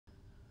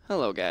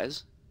Hello,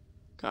 guys.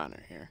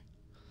 Connor here.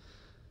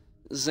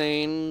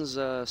 Zane's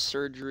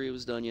surgery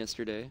was done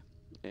yesterday,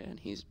 and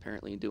he's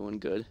apparently doing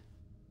good.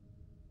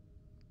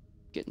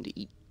 Getting to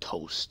eat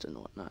toast and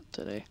whatnot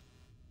today.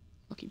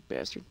 Lucky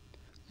bastard.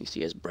 At least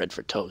he has bread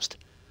for toast.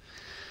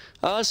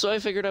 So I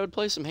figured I would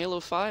play some Halo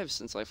 5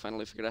 since I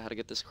finally figured out how to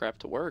get this crap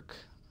to work.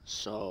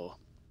 So,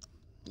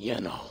 you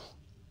know.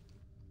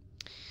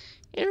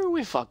 Here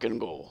we fucking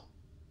go.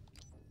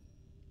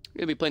 I'm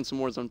gonna be playing some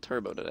Warzone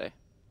Turbo today.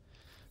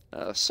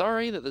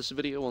 Sorry that this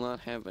video will not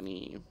have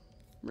any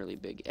really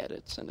big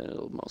edits, and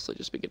it'll mostly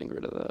just be getting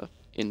rid of the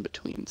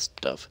in-between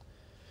stuff.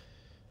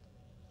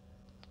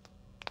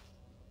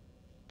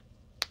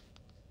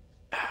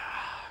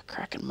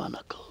 Cracking my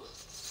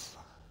knuckles.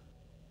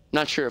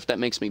 Not sure if that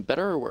makes me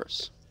better or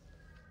worse.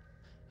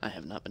 I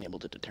have not been able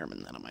to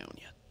determine that on my own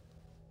yet.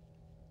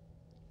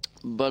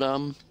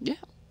 But, yeah.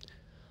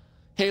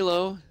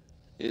 Halo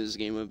is a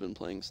game I've been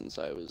playing since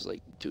I was,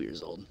 like, 2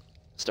 years old.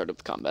 Started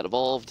with Combat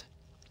Evolved,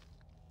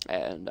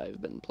 and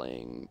I've been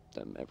playing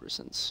them ever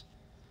since.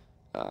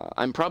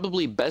 I'm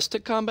probably best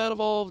at Combat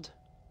Evolved,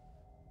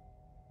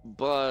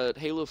 but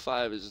Halo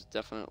 5 is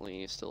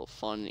definitely still a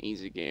fun,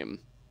 easy game.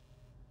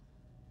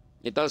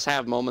 It does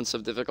have moments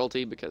of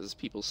difficulty because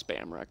people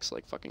spam Rex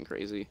like fucking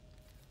crazy.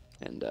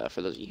 And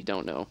for those of you who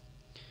don't know,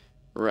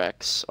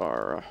 Rex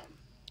are,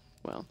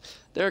 well,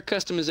 they're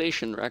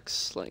customization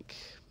Rex, like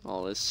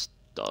all this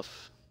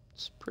stuff.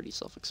 It's pretty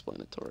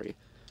self-explanatory.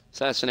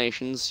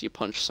 Assassinations, you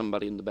punch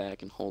somebody in the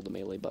back and hold the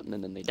melee button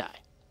and then they die.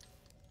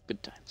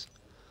 Good times.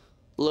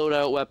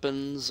 Loadout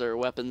weapons are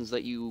weapons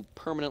that you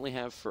permanently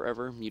have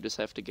forever. You just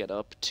have to get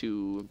up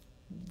to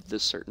the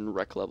certain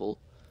rec level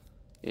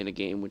in a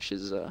game, which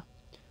is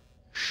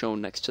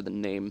shown next to the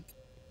name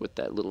with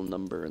that little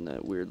number and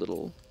that weird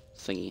little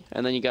thingy.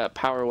 And then you got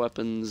power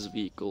weapons,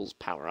 vehicles,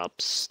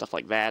 power-ups, stuff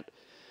like that.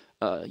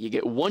 You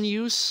get one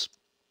use,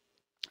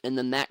 and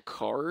then that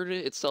card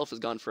itself is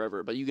gone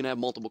forever, but you can have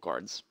multiple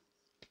cards.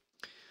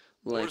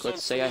 Like,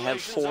 let's say I have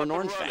 4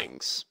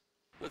 Nornfangs.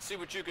 Let's see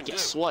what you can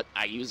Guess do. what?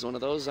 I use one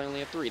of those, I only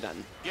have 3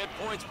 then. Get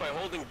points by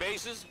holding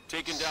bases,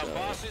 taking down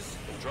bosses,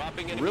 and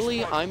dropping enemy Really,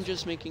 squadrons. I'm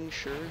just making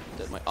sure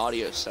that my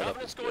audio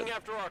setup is going good.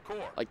 after our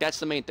core. Like, that's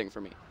the main thing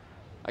for me.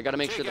 I gotta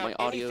make sure that my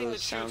audio anything that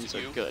sounds shoots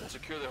are you good. and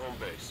secure the home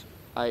base.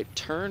 I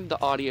turned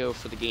the audio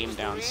for the game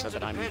down so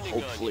that I'm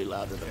hopefully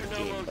louder than the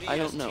game, but I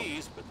don't know.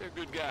 But they're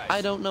good guys.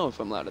 I don't know if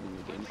I'm louder than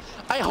the game.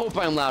 I hope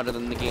I'm louder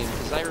than the game,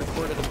 because I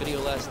recorded a video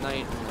last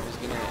night and I was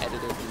gonna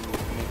edit it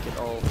and make it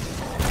all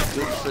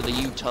good for the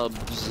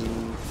YouTubes,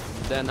 and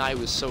then I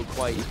was so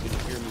quiet you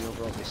couldn't hear me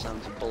over all the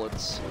sounds of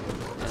bullets,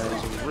 and I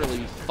was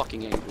really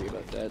fucking angry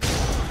about that.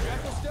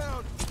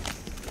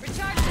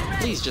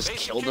 Please just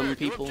kill them,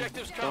 people.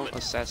 Don't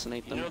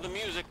assassinate them. You know the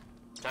music.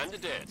 Time to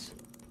dance.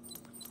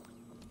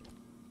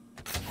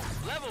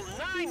 Level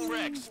 9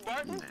 Rex,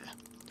 Spartan.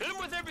 Hit him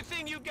with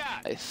everything you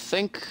got. I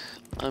think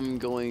I'm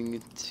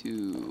going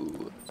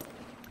to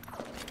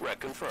Wreck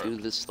do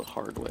confirmed. this the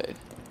hard way.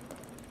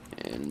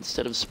 And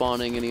instead of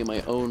spawning any of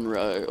my own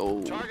Target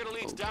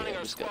elites downing I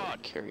our just got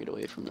squad. carried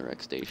away from the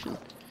rec station.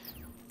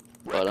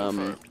 Wreck But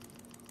confirmed.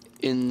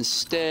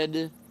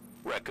 instead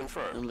Wreck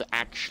confirmed. of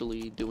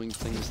actually doing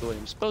things the way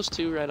I'm supposed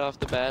to right off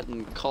the bat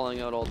and calling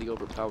out all the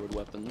overpowered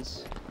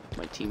weapons,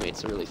 my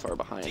teammates are really far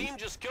behind Team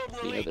just killed an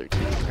the elite. other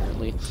team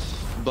apparently.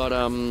 But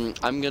I'm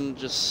gonna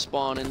just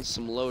spawn in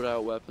some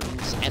loadout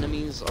weapons.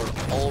 Enemies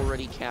are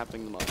already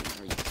capping them up.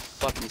 Are you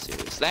fucking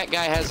serious? That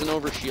guy has an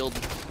overshield.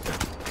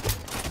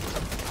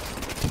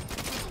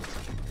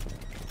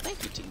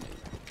 Thank you, teammate.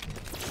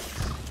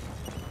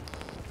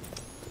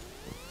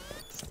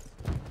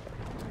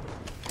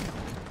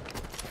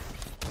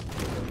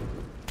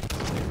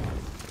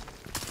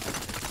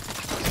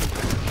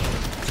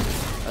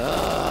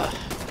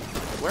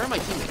 Where are my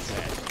teammates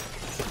at?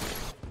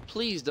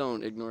 Please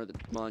don't ignore the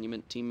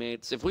monument,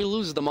 teammates. If we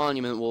lose the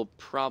monument, we'll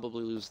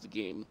probably lose the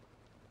game.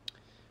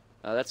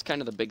 That's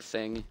kind of the big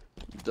thing.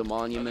 The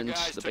monument,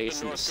 the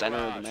base in the center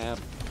of the map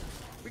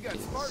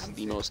is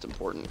the most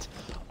important.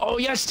 Oh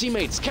yes,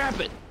 teammates, cap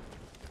it!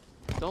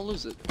 Don't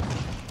lose it.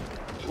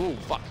 Ooh,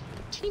 fuck.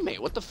 Teammate,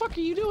 what the fuck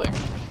are you doing?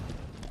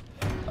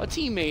 A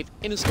teammate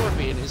in a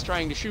Scorpion is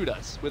trying to shoot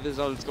us with his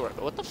own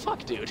Scorpion. What the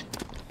fuck, dude?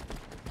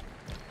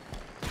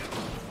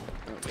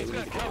 Okay, we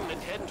need to go.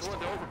 Heading toward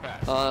the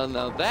overpass.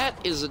 Now that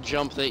is a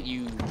jump that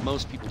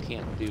most people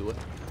can't do.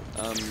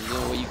 The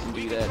only way you can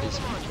do that is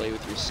if you play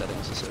with your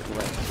settings a certain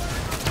way.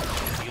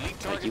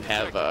 Like you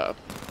have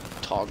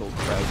toggle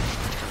crouch.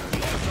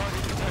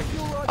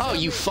 Oh,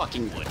 you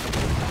fucking would.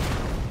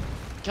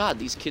 God,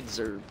 these kids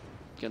are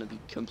gonna be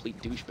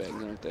complete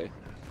douchebags, aren't they?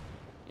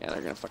 Yeah,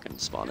 they're gonna fucking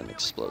spawn in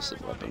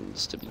explosive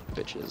weapons to be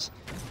bitches.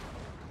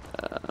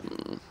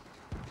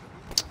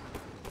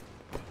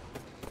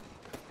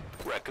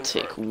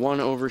 Take one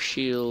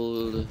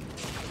overshield. And,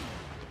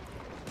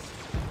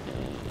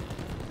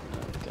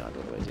 oh god,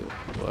 what do I do?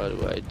 What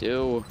do I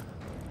do?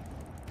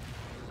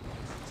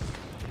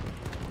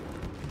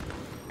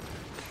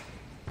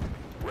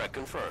 Wreck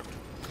confirmed.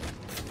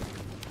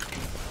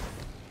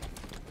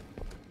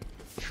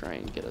 try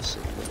and get us a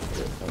little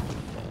bit of an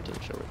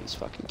advantage over these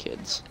fucking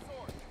kids.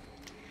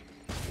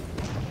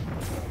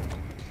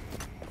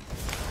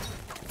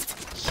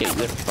 Yeah, you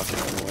better fucking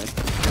run away.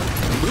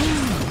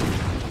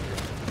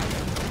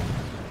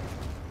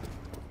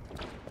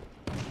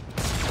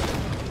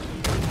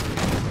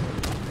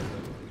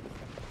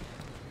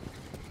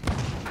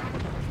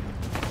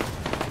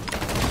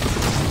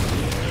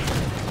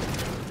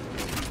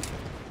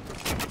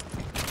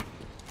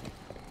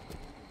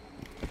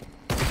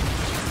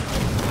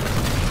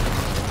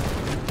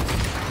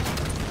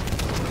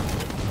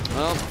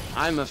 Well,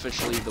 I'm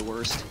officially the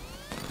worst.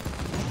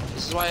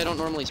 This is why I don't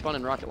normally spawn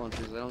in rocket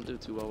launchers. I don't do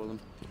too well with them.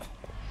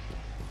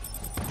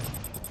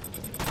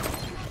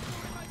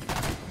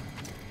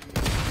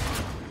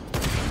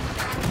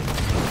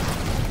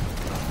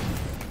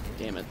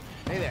 Damn it.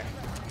 Hey there.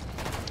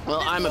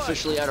 Well, I'm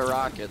officially out of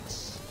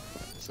rockets,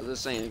 so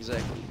this ain't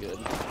exactly good.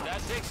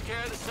 That takes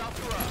care of the south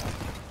garage.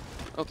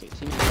 Okay,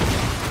 team.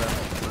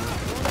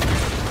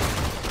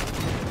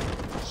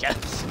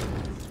 Yes.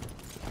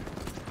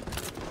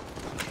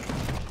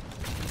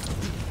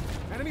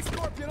 Enemy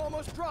scorpion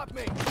almost dropped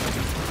me.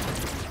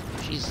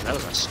 Jesus, that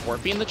was a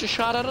scorpion that just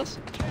shot at us?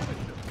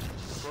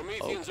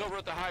 Promethean's over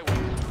at the highway.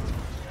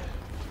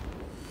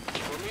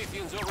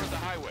 Promethean's over at the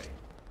highway.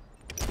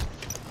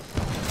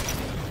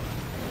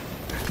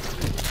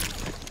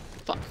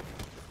 Fuck.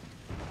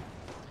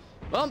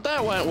 Well,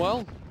 that went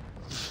well.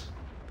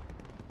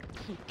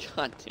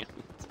 God damn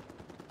it.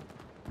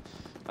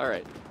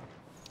 Alright.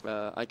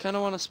 I kind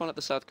of want to spawn at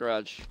the south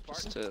garage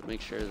just to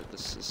make sure that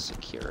this is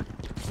secure.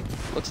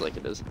 Looks like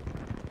it is.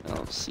 I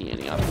don't see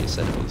any obvious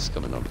enemies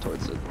coming up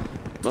towards it.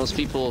 Most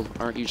people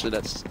aren't usually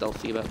that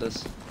stealthy about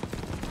this.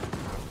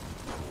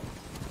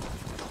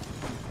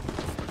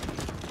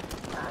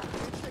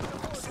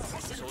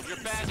 Soldier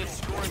bandits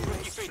scoring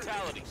rookie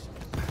fatalities.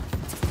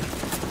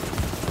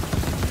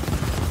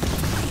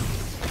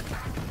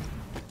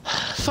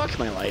 Fuck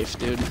my life,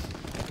 dude.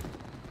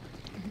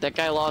 That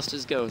guy lost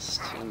his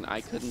ghost, and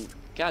I couldn't...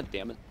 God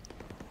damn it.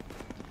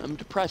 I'm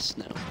depressed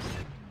now.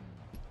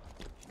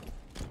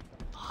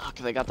 Fuck,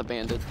 they got the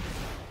bandit.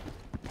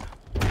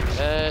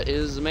 That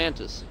is a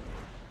mantis.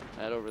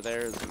 That over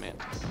there is a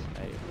mantis.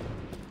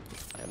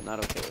 I am not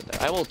okay with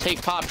that. I will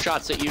take pop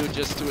shots at you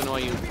just to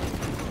annoy you.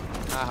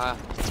 Haha.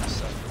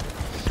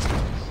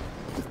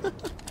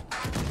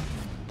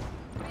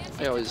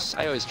 I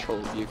always troll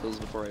vehicles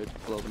before I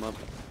blow them up.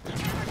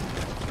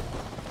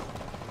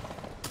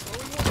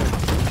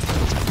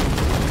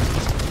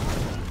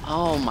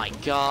 Oh my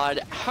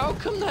god, how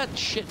come that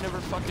shit never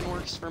fucking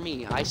works for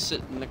me? I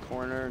sit in the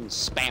corner and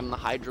spam the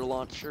hydro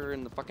launcher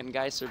and the fucking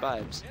guy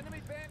survives.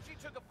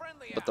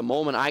 But the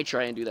moment I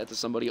try and do that to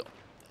somebody,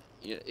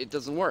 it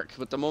doesn't work.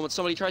 But the moment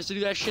somebody tries to do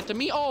that shit to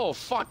me, oh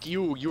fuck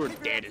you, you're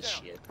dead as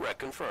shit. Wreck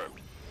confirmed.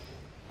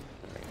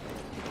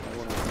 I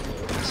want to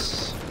kill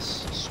this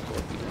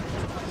scorpion.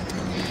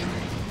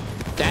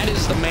 That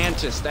is the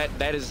mantis,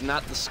 that is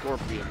not the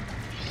scorpion.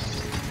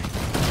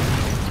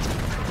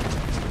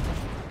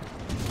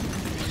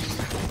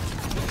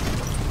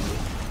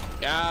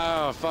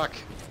 Oh, fuck.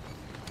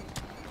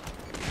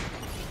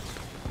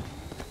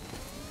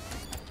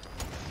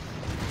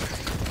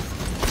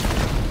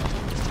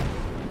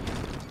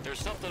 There's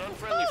something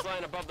unfriendly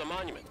flying above the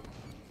monument.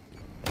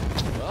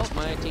 Well,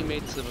 my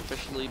teammates have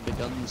officially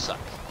begun to suck.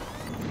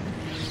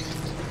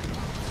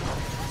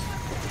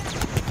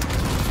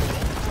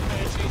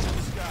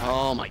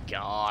 Oh my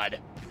god.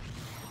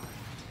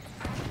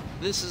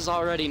 This is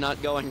already not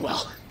going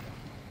well.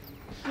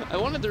 I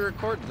wanted to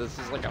record this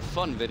as like a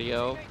fun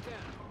video.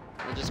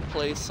 I just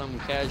play some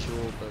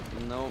casual,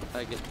 but no,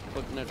 I get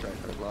put in a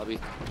tryhard lobby.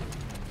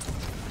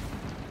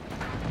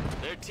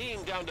 Their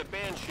team down to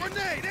Banshee.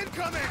 Grenade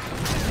incoming!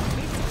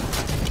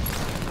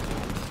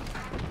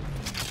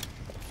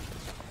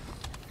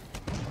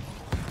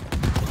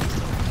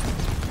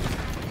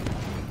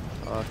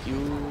 Fuck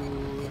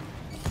you.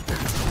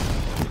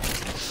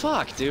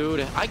 Fuck,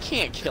 dude. I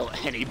can't kill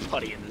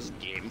anybody in this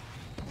game.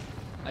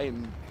 I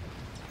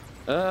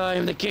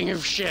am the king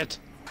of shit.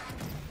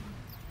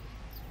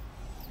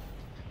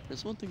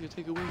 There's one thing to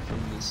take away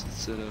from this,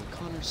 it's that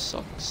Connor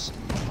sucks.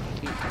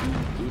 He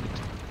can't do good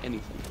at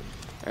anything.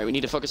 Alright, we need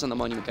to focus on the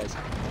monument, guys.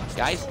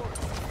 Guys?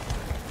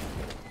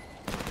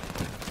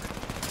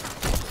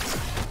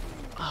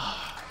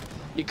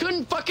 You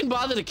couldn't fucking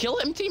bother to kill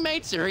him,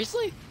 teammate?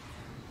 Seriously?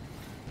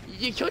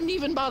 You couldn't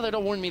even bother to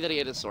warn me that he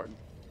had a sword.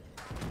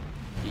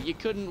 You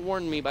couldn't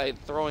warn me by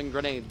throwing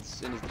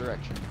grenades in his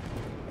direction.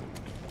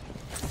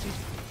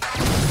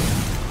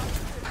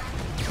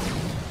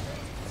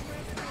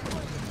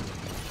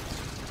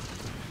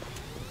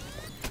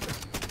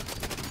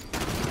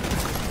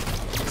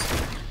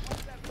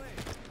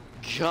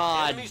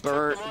 God,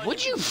 burn.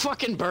 Would you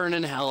fucking burn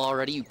in hell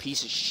already, you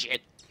piece of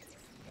shit?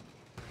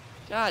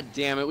 God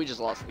damn it, we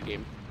just lost the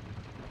game.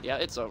 Yeah,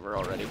 it's over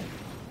already.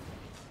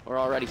 We're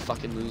already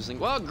fucking losing.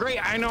 Well, great,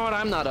 I know what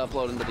I'm not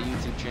uploading to the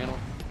YouTube channel.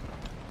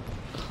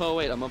 Oh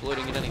wait, I'm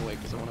uploading it anyway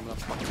because I won't have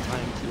enough fucking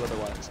time to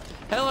otherwise.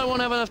 Hell, I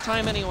won't have enough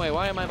time anyway.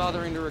 Why am I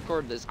bothering to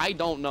record this? I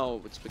don't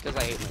know. It's because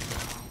I hate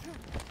myself.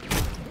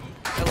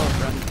 Hello,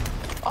 friend.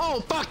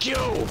 Oh, fuck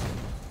you!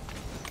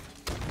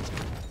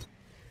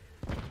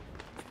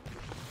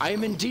 I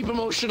am in deep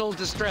emotional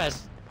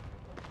distress.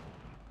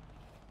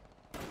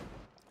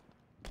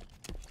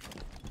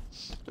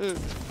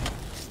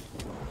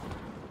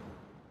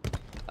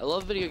 I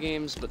love video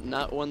games, but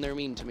not when they're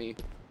mean to me.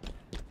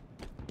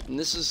 And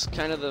this is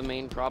kind of the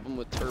main problem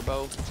with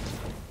Turbo.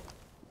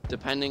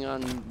 Depending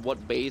on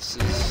what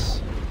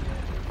bases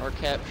are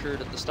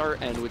captured at the start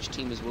and which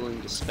team is willing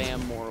to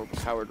spam more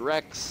overpowered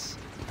wrecks,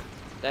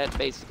 that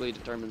basically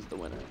determines the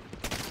winner.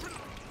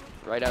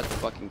 Right out the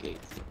fucking gate.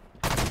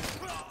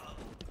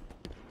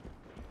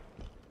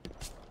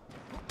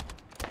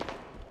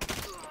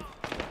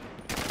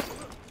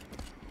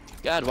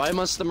 God, why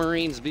must the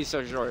Marines be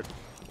so short?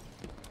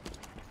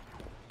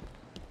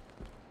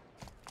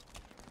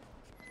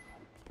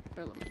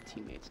 Better let my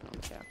teammates know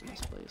I'm capping this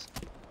place.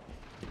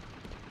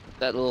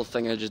 That little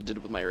thing I just did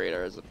with my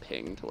radar is a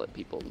ping to let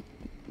people,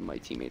 my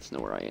teammates, know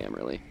where I am,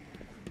 really.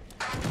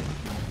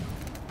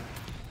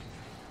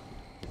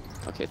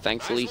 Okay,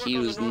 thankfully he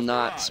was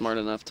not smart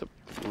enough to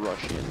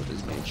rush in with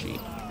his Banshee.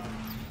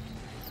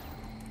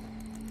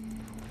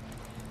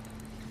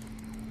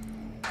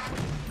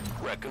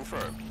 Wreck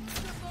confirmed.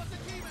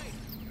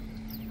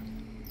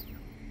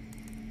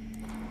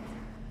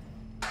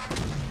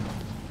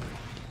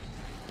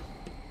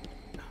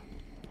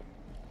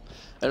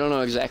 I don't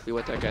know exactly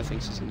what that guy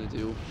thinks he's gonna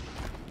do,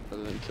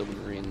 other than kill the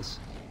Marines.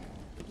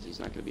 Because he's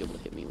not gonna be able to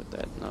hit me with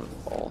that, not at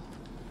all.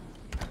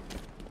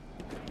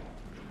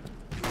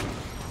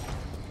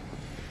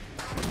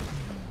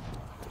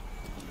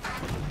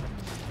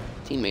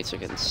 Teammates are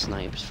getting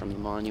sniped from the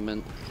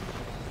monument.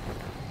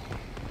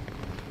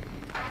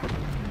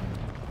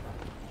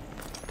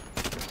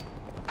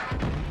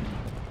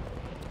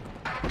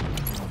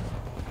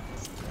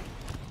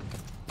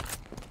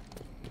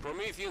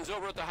 Promethean's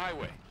over at the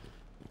highway.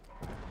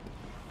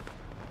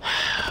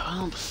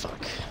 Oh,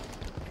 fuck.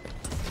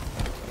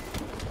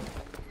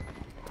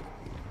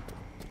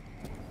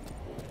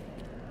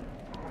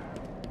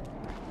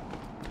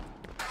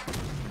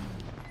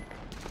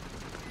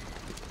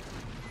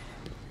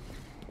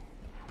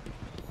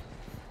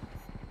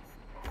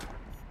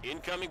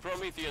 Incoming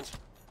Prometheans.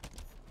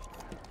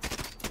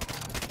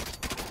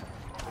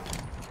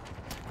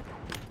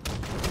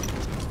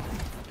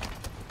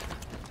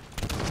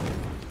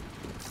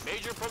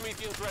 Major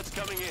Promethean threats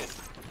coming in.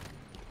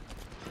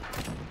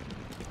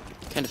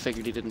 Kind of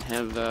figured he didn't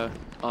have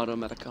auto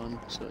Metacon,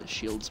 so his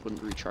shields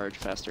wouldn't recharge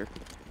faster.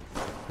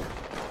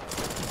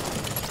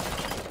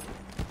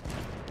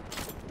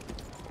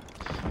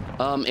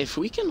 If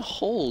we can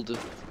hold...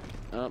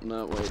 Oh,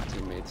 no, wait,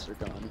 teammates are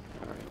gone.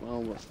 Alright,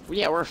 well,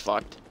 we're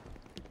fucked.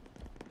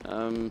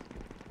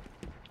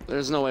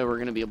 There's no way we're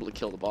gonna be able to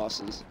kill the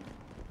bosses.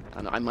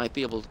 And I might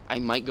be able... I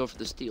might go for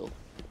the steal.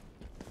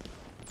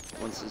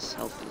 Once his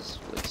health is,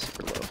 like,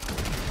 super low.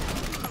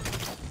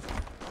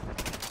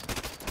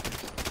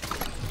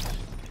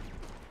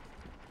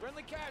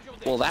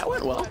 Well, that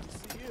went well.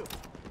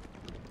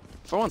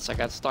 For once, I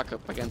got stuck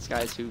up against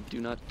guys who do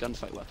not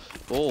gunfight well.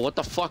 Oh, what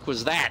the fuck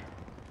was that?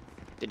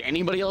 Did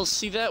anybody else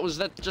see that? Was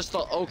that just a...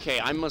 Okay,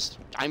 I'm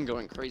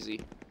going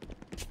crazy.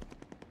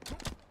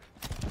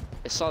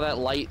 I saw that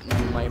light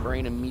and my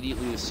brain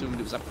immediately assumed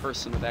it was a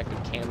person with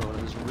active camo, and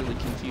I was really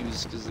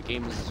confused because the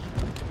game was...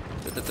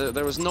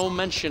 There was no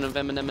mention of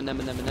Eminem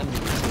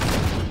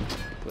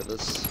with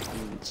us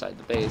inside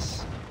the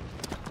base.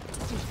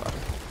 Fuck.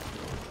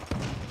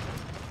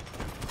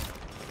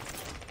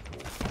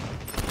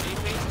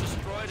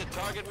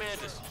 Target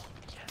Mantis.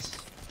 Yes.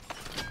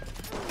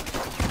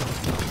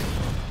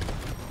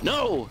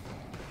 No!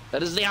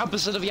 That is the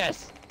opposite of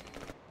yes!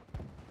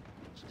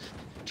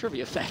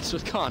 Trivia facts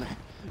with Connor.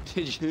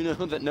 Did you know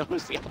that no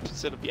is the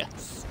opposite of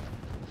yes?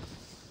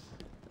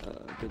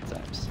 Good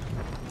times.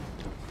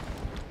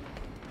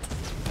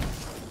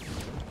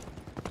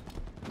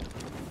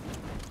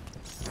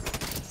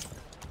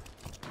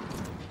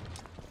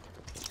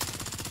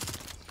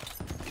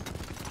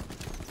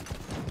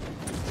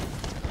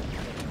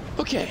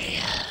 Okay,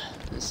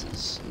 this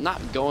is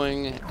not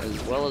going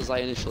as well as I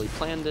initially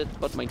planned it,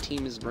 but my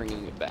team is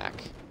bringing it back.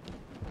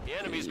 The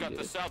enemy's got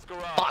the south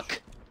garage.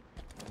 Fuck!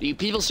 Do you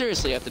people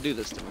seriously have to do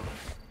this to me?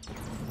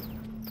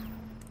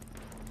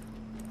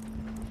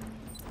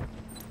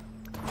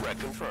 Wreck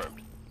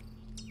confirmed.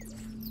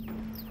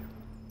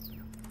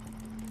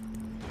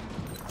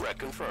 Wreck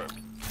confirmed.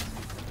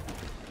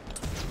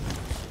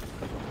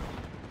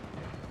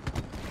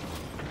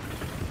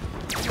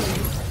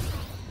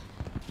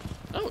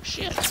 Oh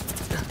shit!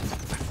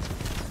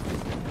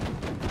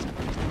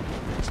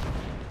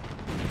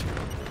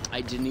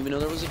 I didn't even know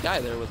there was a guy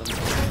there with him.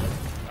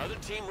 Other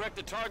team wrecked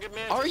the target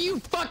man. Are you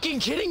fucking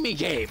kidding me,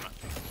 game?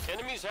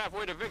 Enemy's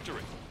halfway to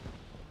victory.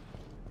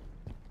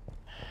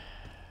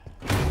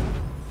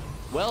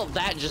 Well,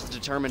 that just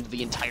determined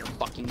the entire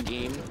fucking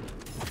game.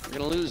 We're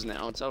gonna lose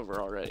now. It's over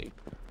already.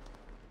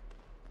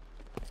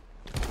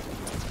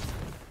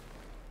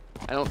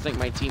 I don't think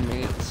my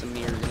teammates and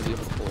me are gonna be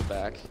able to pull it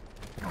back.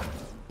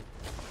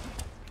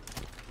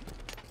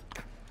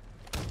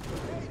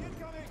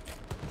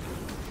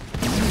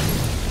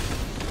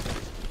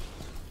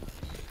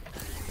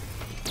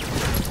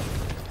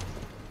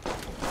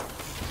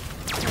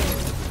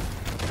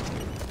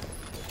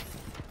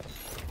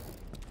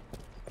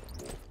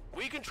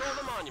 We control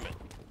the monument.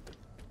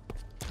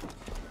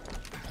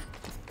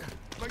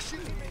 My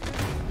shooting.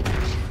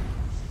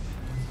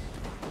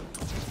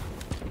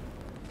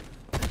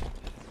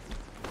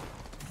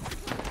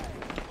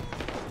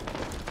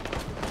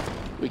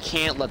 We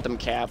can't let them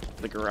cap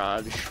the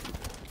garage.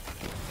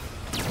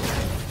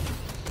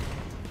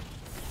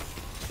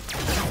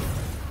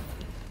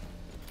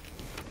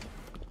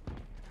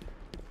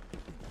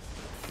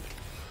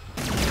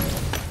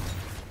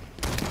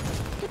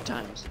 Good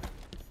times.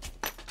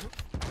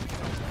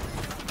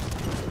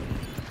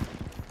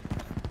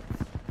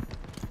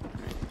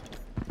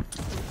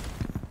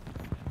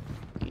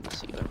 Need to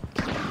see the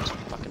cameras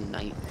fucking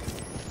night.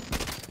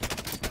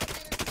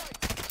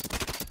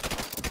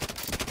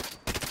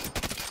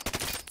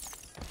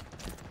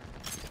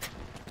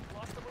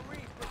 Lost the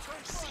Marine.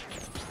 Return fire.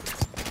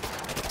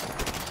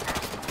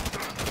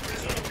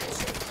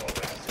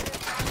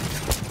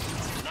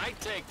 Night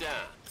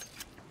takedown.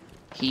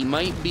 He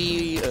might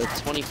be a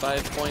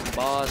 25-point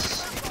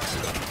boss,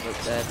 but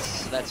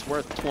that's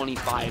worth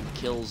 25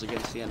 kills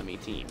against the enemy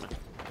team.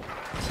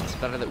 It's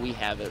better that we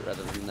have it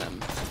rather than them.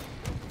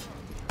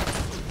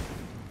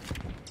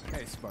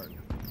 Hey, Spartan.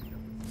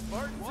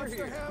 Spartans are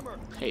here. Hammer.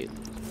 Hey,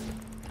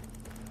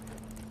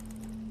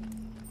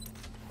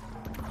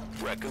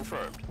 Wreck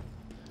confirmed.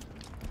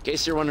 in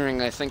case you're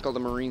wondering, I think all the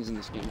Marines in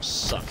this game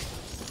suck.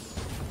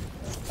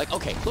 Like,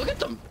 okay, look at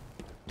them!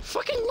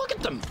 Fucking look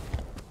at them!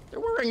 They're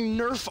wearing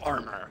Nerf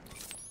armor.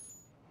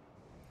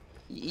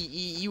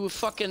 You a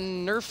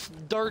fucking Nerf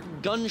dart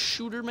gun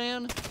shooter,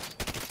 man?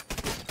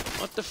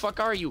 What the fuck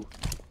are you?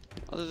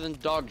 Other than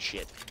dog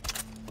shit.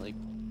 Like,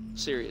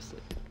 seriously.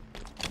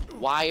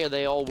 Why are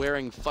they all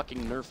wearing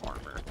fucking Nerf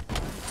armor?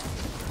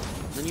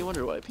 Then you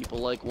wonder why people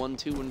like 1,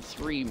 2, and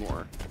 3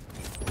 more.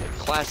 Like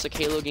classic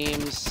Halo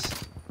games,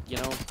 you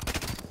know,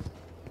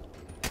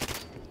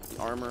 the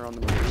armor on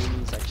the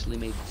Marines actually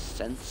made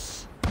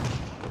sense.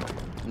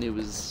 And it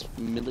was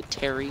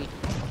military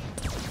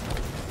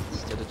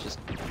instead of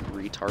just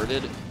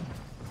retarded.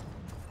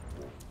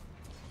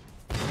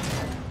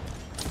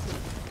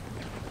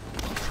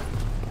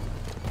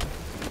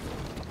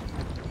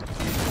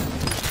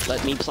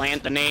 Let me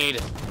plant the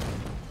nade.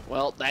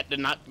 Well, that did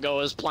not go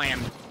as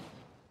planned.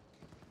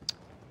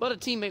 But a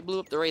teammate blew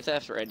up the Wraith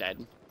after I died.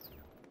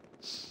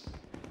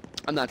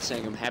 I'm not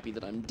saying I'm happy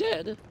that I'm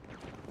dead.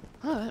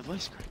 Ah, that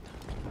voice cracked.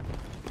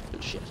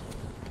 Good shit.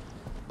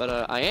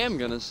 But I am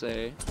gonna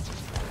say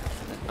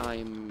that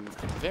I'm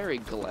very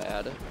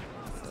glad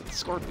that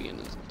Scorpion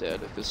is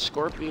dead, because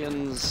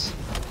Scorpions,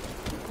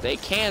 they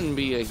can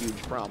be a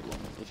huge problem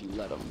if you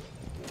let them.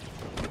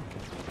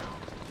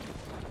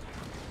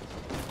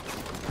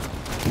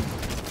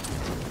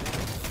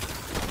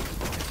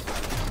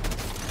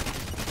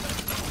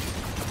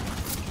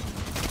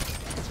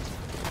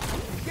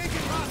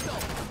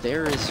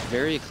 There is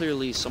very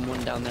clearly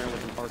someone down there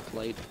with an arc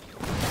light.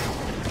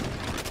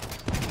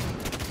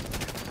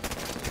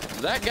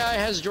 That guy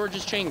has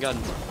George's chain gun.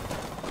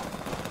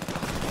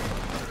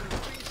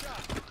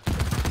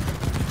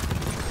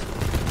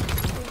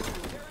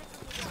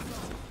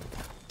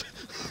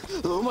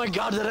 Oh my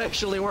god, that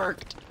actually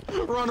worked!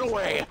 Run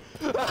away!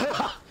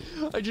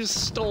 I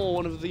just stole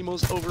one of the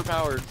most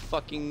overpowered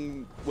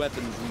fucking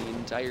weapons in the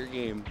entire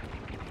game.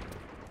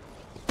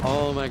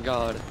 Oh my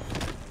god.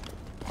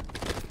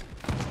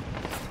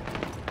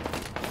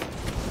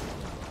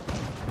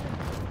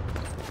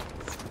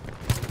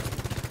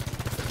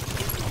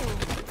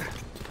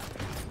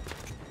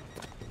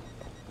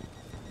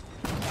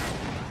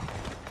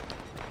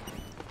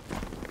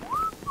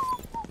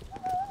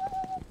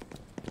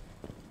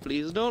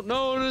 Please don't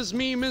notice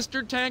me,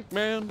 Mr.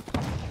 Tankman.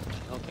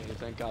 Okay,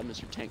 thank God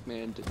Mr.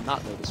 Tankman did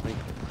not notice me.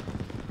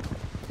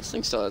 This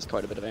thing still has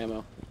quite a bit of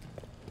ammo.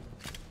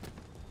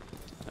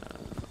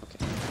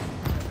 Okay.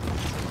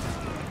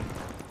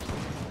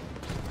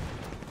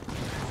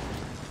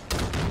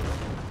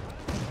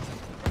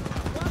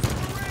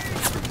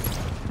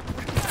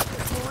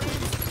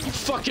 You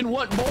fucking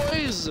what,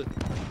 boys?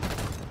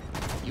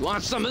 You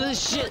want some of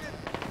this shit?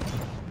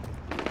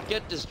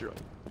 Get destroyed.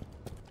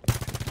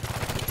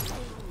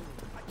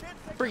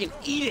 Freaking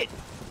eat it!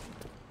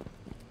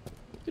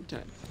 Good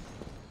time.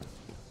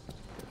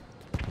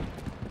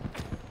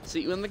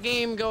 See, when the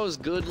game goes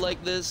good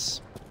like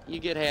this, you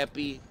get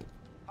happy.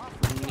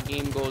 When the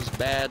game goes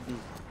bad,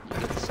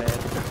 you get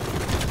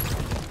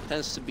sad.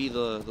 Tends to be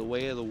the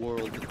way of the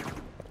world.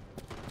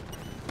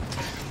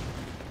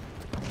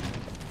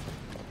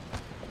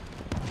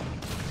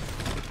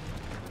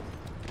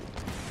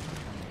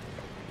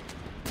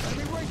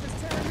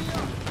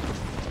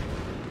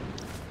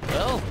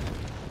 Well,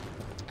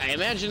 I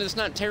imagine it's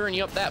not tearing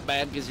you up that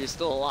bad because you're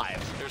still alive.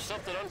 There's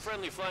something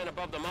unfriendly flying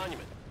above the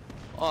monument.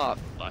 Oh,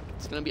 fuck.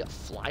 It's gonna be a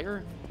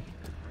flyer?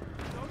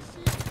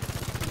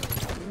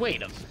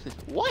 Wait a minute.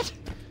 What?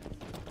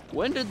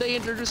 When did they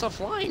introduce a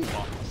flying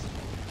boss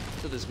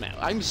to this map?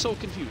 I'm so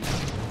confused.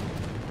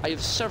 I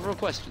have several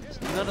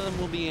questions. None of them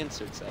will be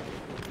answered, sadly.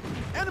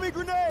 Enemy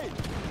grenade!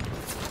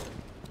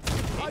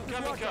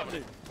 Incoming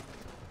company.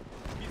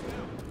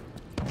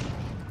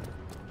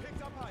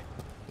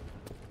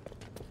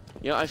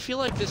 You know, I feel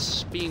like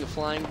this being a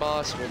flying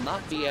boss will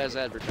not be as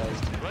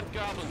advertised. Run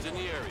goblins in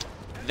the area.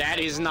 That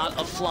is not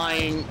a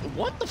flying...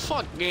 What the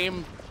fuck,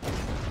 game?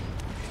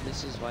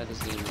 This is why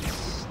this game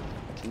is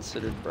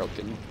considered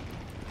broken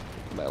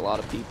by a lot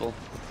of people.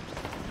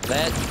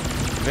 That,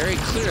 very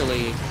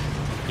clearly,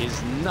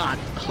 is not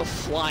a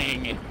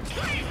flying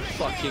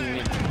fucking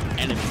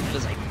enemy. It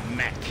is a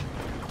mech.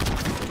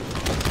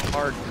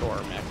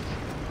 Hardcore mech.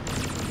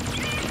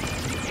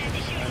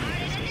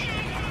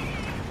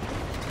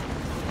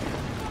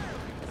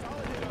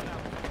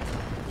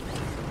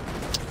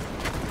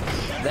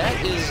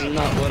 That is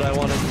not what I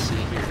wanted to see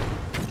here.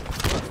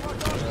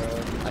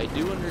 I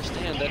do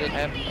understand that it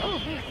happened. Oh,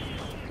 hey.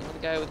 Another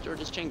guy with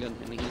George's chain gun,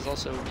 and he's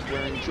also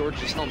wearing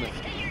George's helmet.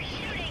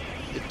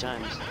 Good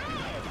times.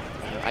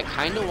 I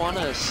kind of want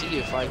to see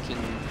if I can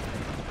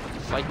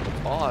fight the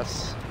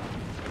boss.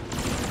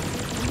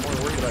 I'm more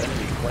worried about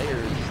enemy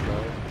players,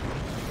 though.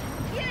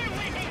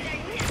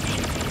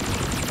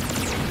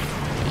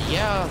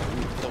 Yeah,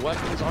 the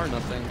weapons are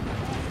nothing.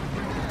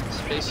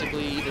 It's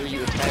basically either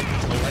you attack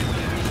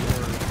collectively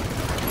or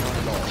not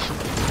at all.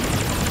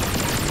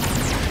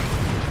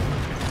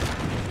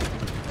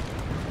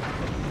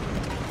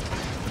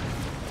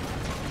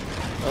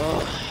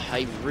 Oh,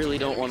 I really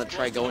don't want to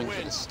try going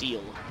for the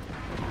steel.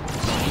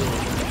 Steel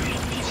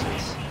is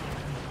useless.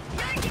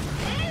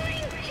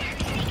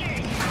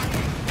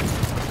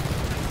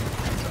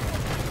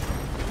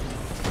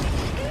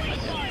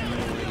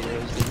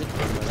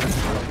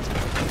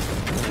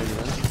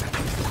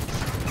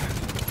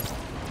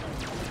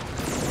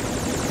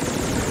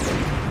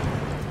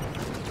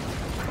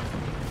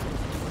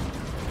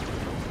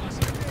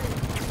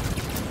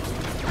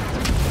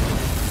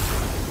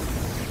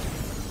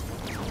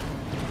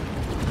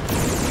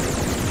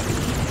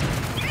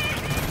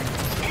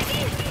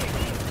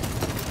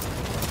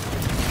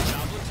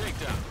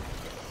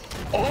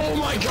 Oh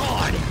my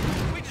god!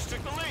 We just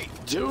took the lead.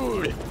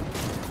 Dude!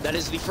 That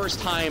is the first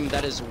time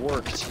that has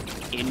worked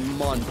in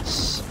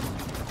months.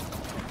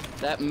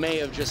 That may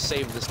have just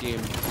saved this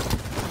game.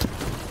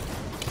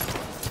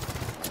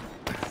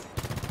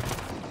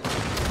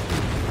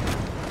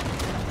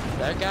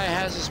 That guy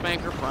has a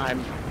Spanker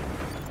Prime.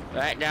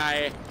 That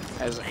guy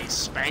has a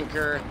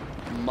Spanker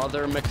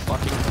Mother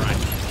McFucking Prime.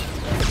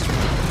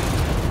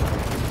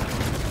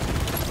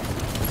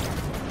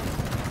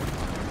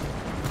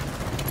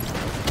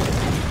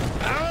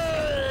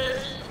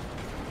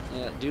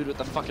 Dude with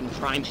the fucking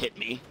Prime hit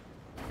me.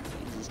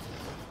 Jesus.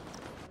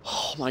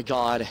 Oh my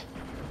god.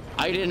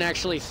 I didn't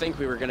actually think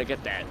we were gonna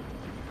get that.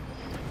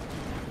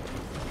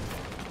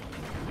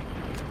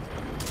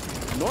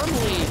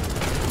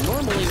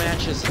 Normally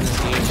matches in this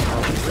game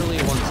are really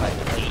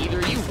one-sided. Like,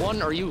 either you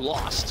won or you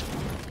lost.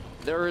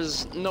 There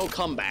is no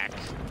comeback.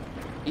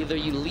 Either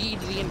you lead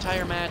the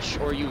entire match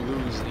or you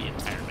lose the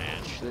entire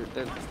match.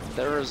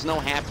 There is no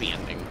happy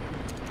ending.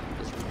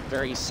 It's a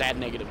very sad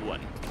negative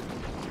one.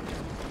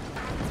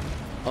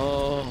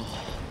 Oh,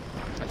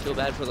 I feel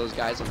bad for those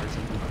guys on their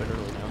team who quit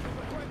early now.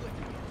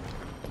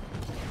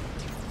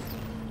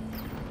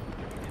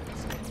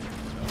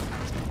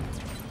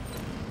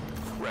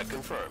 Wreck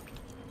confirmed.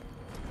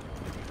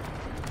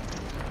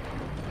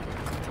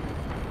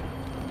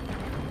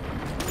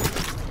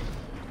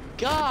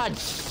 God,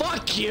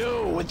 fuck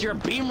you with your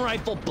beam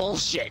rifle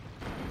bullshit.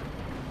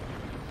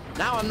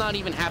 Now I'm not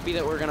even happy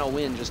that we're gonna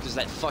win just because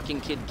that fucking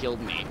kid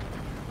killed me.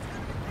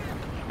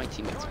 My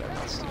teammates got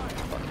that stupid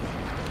fucking.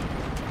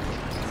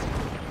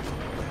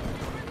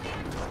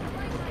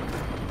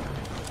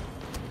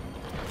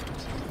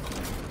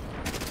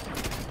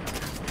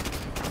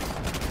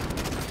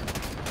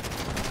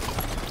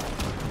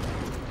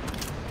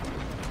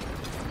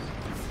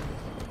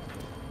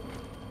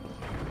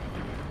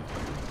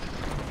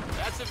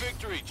 That's a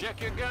victory. Check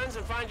your guns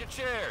and find your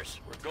chairs.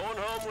 We're going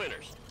home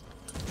winners.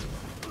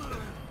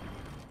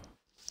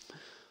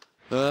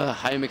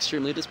 I am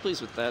extremely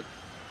displeased with that,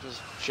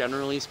 just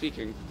generally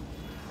speaking.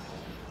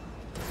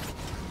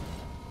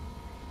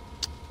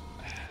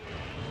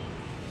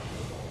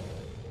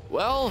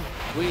 Well,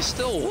 we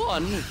still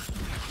won.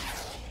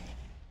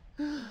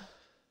 Not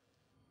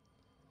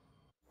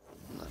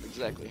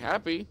exactly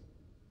happy,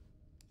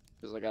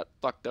 because I got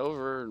fucked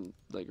over in,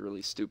 like,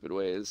 really stupid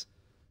ways.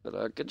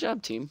 But, good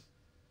job, team.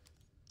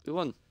 We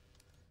won.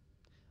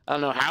 I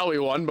don't know how we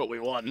won, but we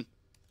won.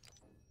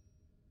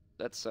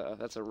 That's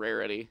a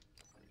rarity.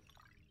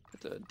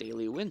 Get the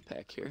daily win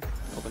pack here.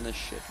 Open this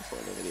shit before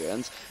the video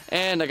ends.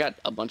 And I got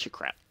a bunch of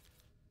crap.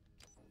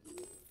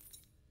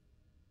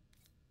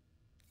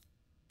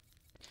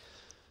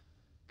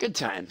 Good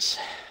times.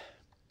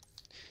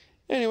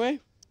 Anyway,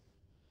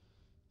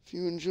 if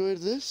you enjoyed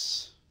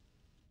this,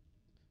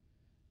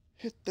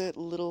 hit that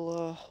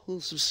little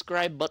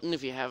subscribe button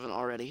if you haven't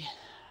already.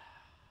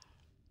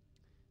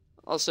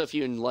 Also, if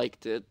you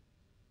liked it,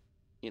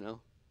 you know,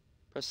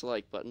 press the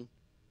like button.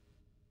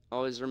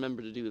 Always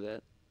remember to do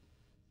that.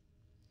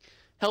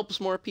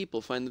 Helps more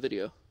people find the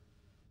video.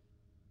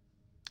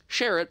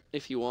 Share it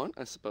if you want,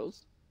 I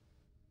suppose.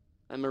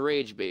 I'm a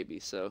rage baby,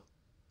 so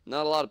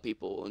not a lot of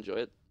people will enjoy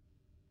it,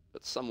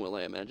 but some will,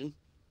 I imagine.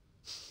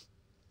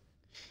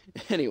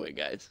 Anyway,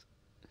 guys,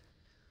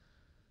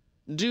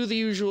 do the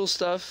usual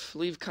stuff.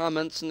 Leave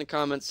comments in the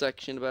comment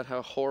section about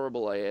how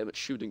horrible I am at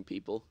shooting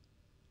people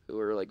who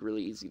are, like,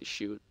 really easy to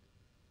shoot.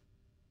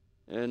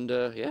 And,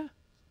 yeah.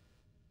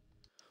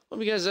 Hope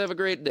you guys have a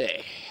great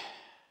day.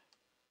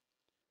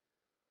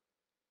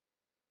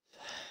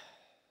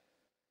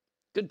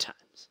 Good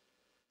times.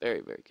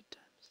 Very, very good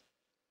times.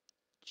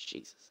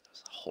 Jesus, that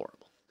was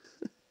horrible.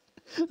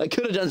 I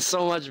could have done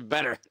so much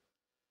better.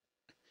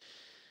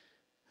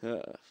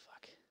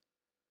 Fuck.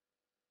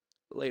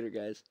 Later,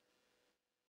 guys.